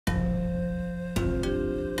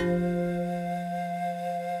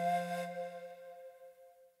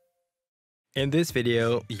In this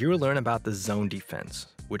video, you'll learn about the zone defense,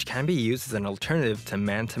 which can be used as an alternative to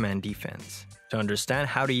man-to-man defense. To understand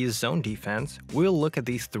how to use zone defense, we'll look at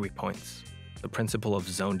these 3 points: the principle of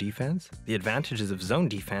zone defense, the advantages of zone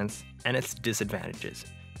defense, and its disadvantages.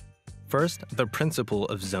 First, the principle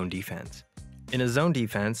of zone defense. In a zone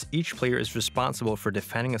defense, each player is responsible for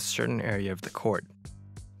defending a certain area of the court.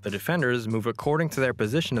 The defenders move according to their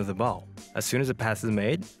position of the ball. As soon as a pass is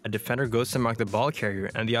made, a defender goes to mark the ball carrier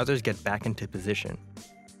and the others get back into position.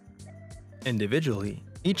 Individually,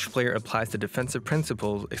 each player applies the defensive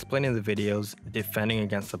principles explained in the videos defending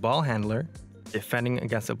against the ball handler, defending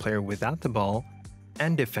against a player without the ball,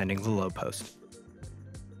 and defending the low post.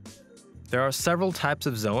 There are several types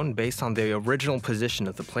of zone based on the original position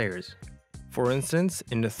of the players. For instance,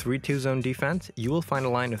 in the 3-2 zone defense, you will find a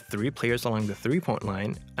line of 3 players along the 3-point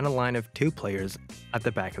line and a line of 2 players at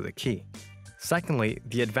the back of the key. Secondly,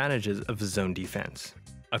 the advantages of zone defense.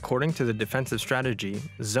 According to the defensive strategy,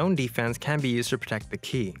 zone defense can be used to protect the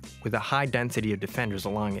key, with a high density of defenders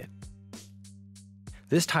along it.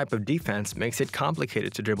 This type of defense makes it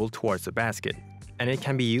complicated to dribble towards the basket, and it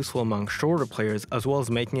can be useful among shorter players as well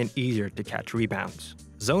as making it easier to catch rebounds.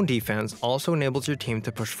 Zone defense also enables your team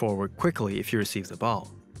to push forward quickly if you receive the ball,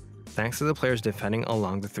 thanks to the players defending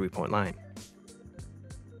along the 3-point line.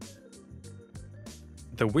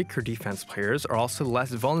 The weaker defense players are also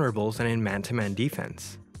less vulnerable than in man-to-man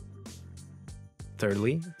defense.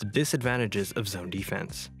 Thirdly, the disadvantages of zone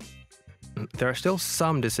defense. There are still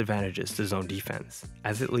some disadvantages to zone defense,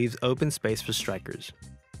 as it leaves open space for strikers.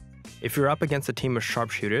 If you're up against a team of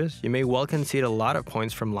sharpshooters, you may well concede a lot of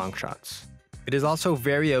points from long shots. It is also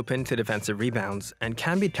very open to defensive rebounds and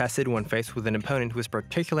can be tested when faced with an opponent who is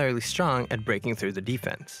particularly strong at breaking through the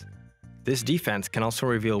defense. This defense can also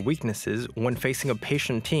reveal weaknesses when facing a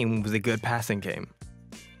patient team with a good passing game.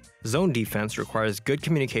 Zone defense requires good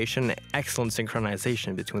communication and excellent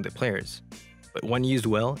synchronization between the players, but when used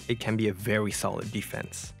well, it can be a very solid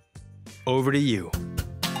defense. Over to you.